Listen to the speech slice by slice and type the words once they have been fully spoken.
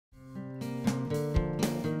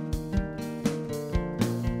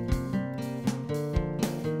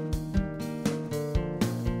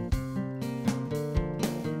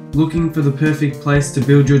Looking for the perfect place to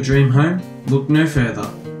build your dream home? Look no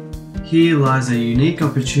further. Here lies a unique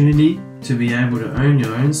opportunity to be able to own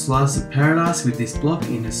your own slice of paradise with this block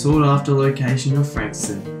in a sought after location of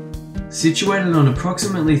Frankston. Situated on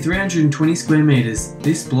approximately 320 square metres,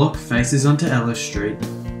 this block faces onto Ellis Street.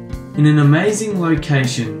 In an amazing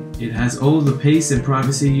location, it has all the peace and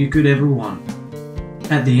privacy you could ever want.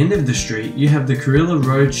 At the end of the street, you have the Kareela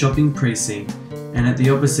Road shopping precinct, and at the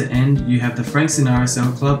opposite end, you have the Frankston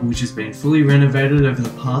RSL club, which has been fully renovated over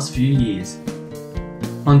the past few years.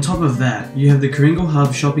 On top of that, you have the Karingal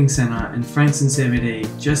Hub shopping centre and Frankston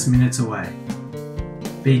CBD just minutes away.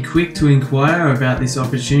 Be quick to inquire about this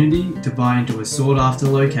opportunity to buy into a sought after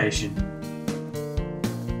location.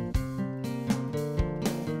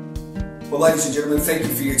 Well, ladies and gentlemen, thank you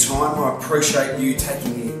for your time. I appreciate you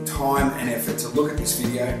taking the time and effort to look at this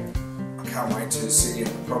video. I can't wait to see you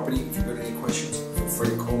at the property. If you've got